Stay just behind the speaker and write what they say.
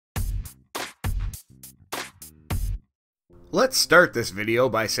Let's start this video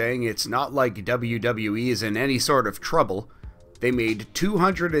by saying it's not like WWE is in any sort of trouble. They made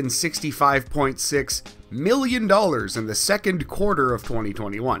 $265.6 million in the second quarter of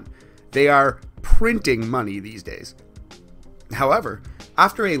 2021. They are printing money these days. However,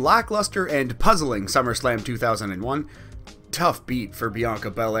 after a lackluster and puzzling SummerSlam 2001, tough beat for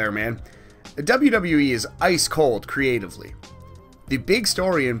Bianca Belair, man, WWE is ice cold creatively. The big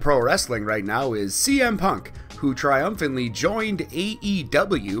story in pro wrestling right now is CM Punk, who triumphantly joined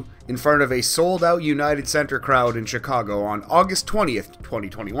AEW in front of a sold-out United Center crowd in Chicago on August 20th,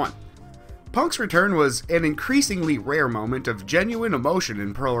 2021. Punk's return was an increasingly rare moment of genuine emotion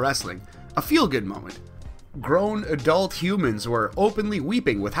in pro wrestling, a feel-good moment. Grown adult humans were openly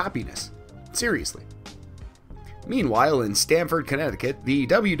weeping with happiness. Seriously. Meanwhile, in Stamford, Connecticut, the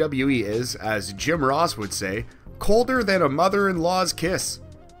WWE is, as Jim Ross would say, colder than a mother-in-law's kiss.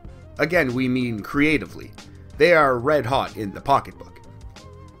 Again, we mean creatively. They are red hot in the pocketbook.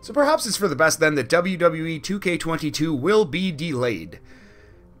 So perhaps it's for the best then that WWE 2K22 will be delayed.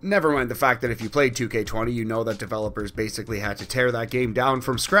 Never mind the fact that if you played 2K20, you know that developers basically had to tear that game down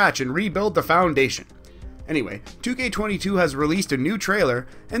from scratch and rebuild the foundation. Anyway, 2K22 has released a new trailer,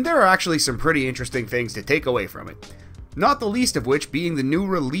 and there are actually some pretty interesting things to take away from it. Not the least of which being the new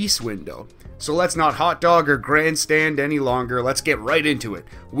release window. So let's not hot dog or grandstand any longer, let's get right into it.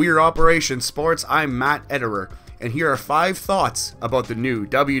 We're Operation Sports, I'm Matt Ederer, and here are 5 thoughts about the new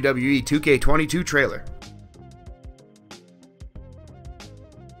WWE 2K22 trailer.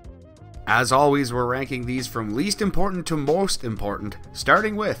 As always, we're ranking these from least important to most important,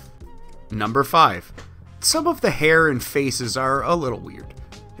 starting with number 5. Some of the hair and faces are a little weird.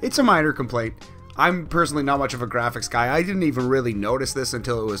 It's a minor complaint. I'm personally not much of a graphics guy. I didn't even really notice this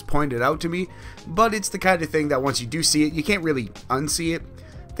until it was pointed out to me, but it's the kind of thing that once you do see it, you can't really unsee it.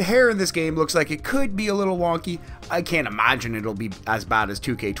 The hair in this game looks like it could be a little wonky. I can't imagine it'll be as bad as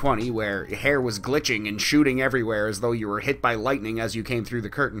 2K20, where hair was glitching and shooting everywhere as though you were hit by lightning as you came through the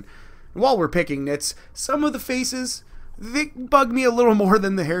curtain. While we're picking nits, some of the faces, they bug me a little more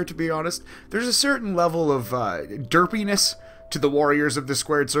than the hair, to be honest. There's a certain level of derpiness to the warriors of the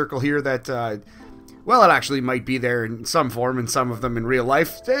squared circle here that, well, it actually might be there in some form and some of them in real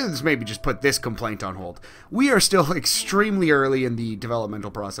life. Let's maybe just put this complaint on hold. We are still extremely early in the developmental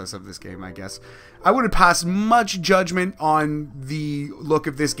process of this game, I guess. I wouldn't pass much judgment on the look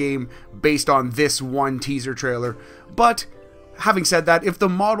of this game based on this one teaser trailer, but having said that, if the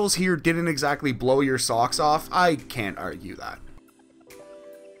models here didn't exactly blow your socks off, I can't argue that.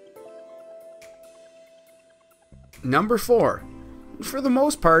 Number 4. For the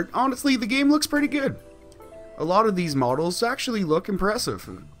most part, honestly, the game looks pretty good. A lot of these models actually look impressive.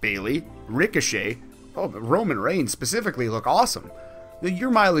 Bayley, Ricochet, Roman Reigns specifically look awesome. Your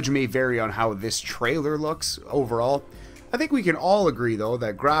mileage may vary on how this trailer looks overall. I think we can all agree, though,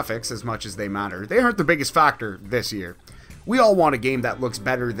 that graphics, as much as they matter, they aren't the biggest factor this year. We all want a game that looks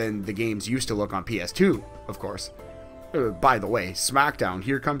better than the games used to look on PS2, of course. By the way, SmackDown,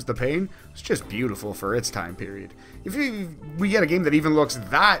 Here Comes the Pain, it's just beautiful for its time period. If we get a game that even looks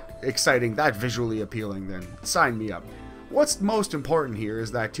that exciting, that visually appealing, then sign me up. What's most important here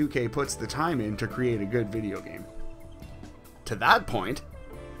is that 2K puts the time in to create a good video game. To that point,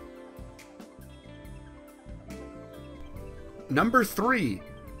 number 3,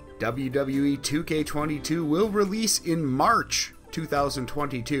 WWE 2K22 will release in March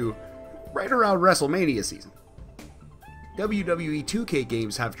 2022, right around WrestleMania season. WWE 2K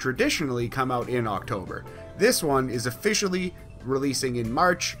games have traditionally come out in October. This one is officially releasing in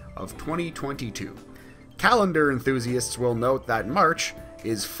March of 2022. Calendar enthusiasts will note that March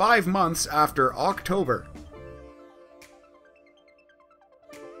is 5 months after October.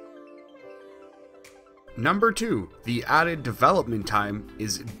 Number 2, the added development time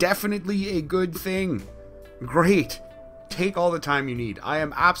is definitely a good thing. Great. Take all the time you need. I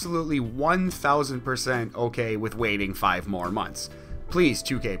am absolutely 1000% okay with waiting 5 more months. Please,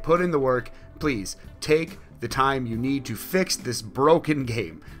 2K, put in the work. Please, take the time you need to fix this broken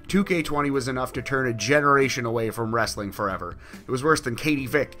game. 2K20 was enough to turn a generation away from wrestling forever. It was worse than Katie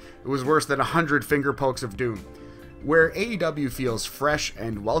Vick. It was worse than 100 finger pokes of doom. Where AEW feels fresh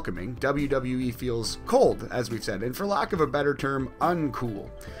and welcoming, WWE feels cold, as we've said, and for lack of a better term, uncool.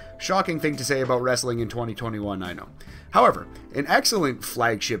 Shocking thing to say about wrestling in 2021, I know. However, an excellent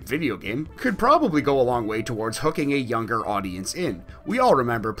flagship video game could probably go a long way towards hooking a younger audience in. We all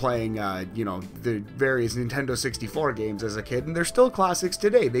remember playing, the various Nintendo 64 games as a kid, and they're still classics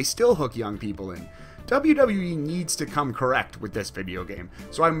today. They still hook young people in. WWE needs to come correct with this video game,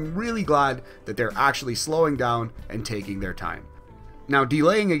 so I'm really glad that they're actually slowing down and taking their time. Now,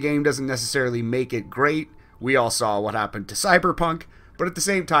 delaying a game doesn't necessarily make it great We all saw what happened to Cyberpunk, but at the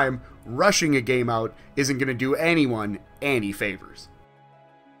same time, rushing a game out isn't going to do anyone any favors.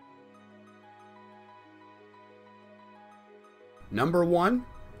 Number 1,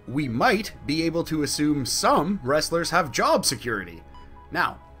 we might be able to assume some wrestlers have job security.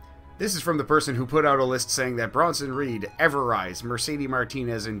 Now, this is from the person who put out a list saying that Bronson Reed, Everrise, Mercedes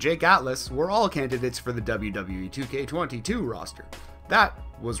Martinez, and Jake Atlas were all candidates for the WWE 2K22 roster. That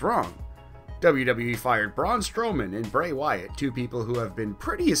was wrong. WWE fired Braun Strowman and Bray Wyatt, 2 people who have been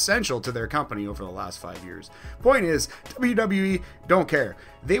pretty essential to their company over the last 5 years. Point is, WWE don't care.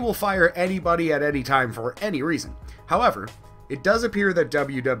 They will fire anybody at any time for any reason. However, it does appear that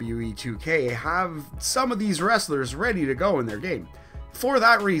WWE 2K have some of these wrestlers ready to go in their game. For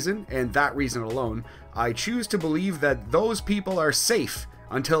that reason, and that reason alone, I choose to believe that those people are safe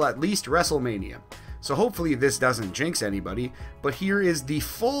until at least WrestleMania. So hopefully this doesn't jinx anybody, but here is the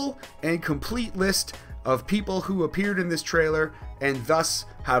full and complete list of people who appeared in this trailer and thus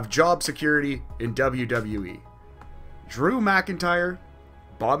have job security in WWE. Drew McIntyre,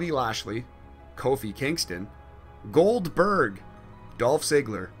 Bobby Lashley, Kofi Kingston, Goldberg, Dolph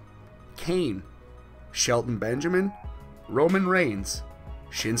Ziggler, Kane, Shelton Benjamin, Roman Reigns,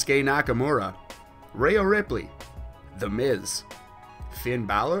 Shinsuke Nakamura, Rhea Ripley, The Miz, Finn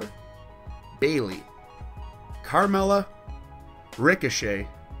Balor, Bayley, Carmella, Ricochet,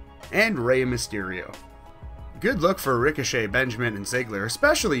 and Rey Mysterio. Good look for Ricochet, Benjamin, and Ziggler,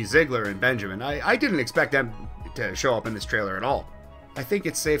 especially Ziggler and Benjamin. I didn't expect them to show up in this trailer at all. I think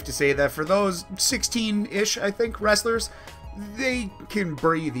it's safe to say that for those 16-ish, I think, wrestlers, they can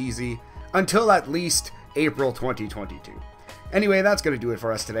breathe easy until at least April 2022. Anyway, that's going to do it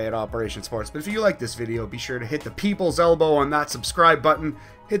for us today at Operation Sports. But if you like this video, be sure to hit the people's elbow on that subscribe button,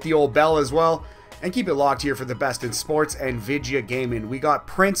 hit the old bell as well, and keep it locked here for the best in sports and video gaming. We got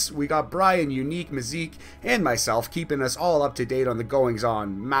Prince, we got Brian, Unique, Mazik, and myself keeping us all up to date on the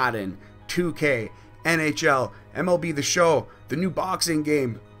goings-on, Madden, 2K, NHL, MLB The Show, the new boxing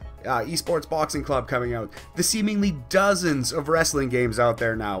game, Esports Boxing Club coming out, the seemingly dozens of wrestling games out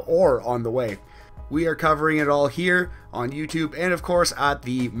there now, or on the way. We are covering it all here on YouTube and of course at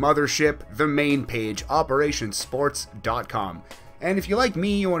the mothership, the main page, operationsports.com. And if you like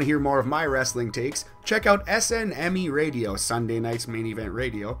me, you want to hear more of my wrestling takes, check out SNME Radio, Sunday Night's Main Event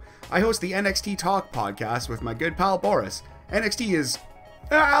Radio. I host the NXT Talk podcast with my good pal Boris. NXT is,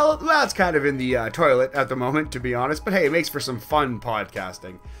 that's kind of in the toilet at the moment, to be honest, but hey, it makes for some fun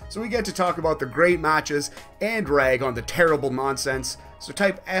podcasting. So we get to talk about the great matches and rag on the terrible nonsense. So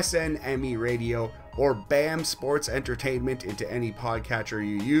type SNME Radio or BAM Sports Entertainment into any podcatcher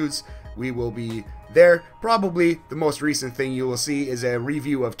you use. We will be there. Probably the most recent thing you will see is a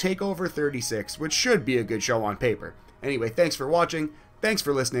review of TakeOver 36, which should be a good show on paper. Anyway, thanks for watching. Thanks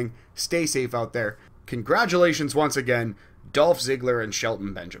for listening. Stay safe out there. Congratulations once again, Dolph Ziggler and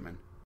Shelton Benjamin.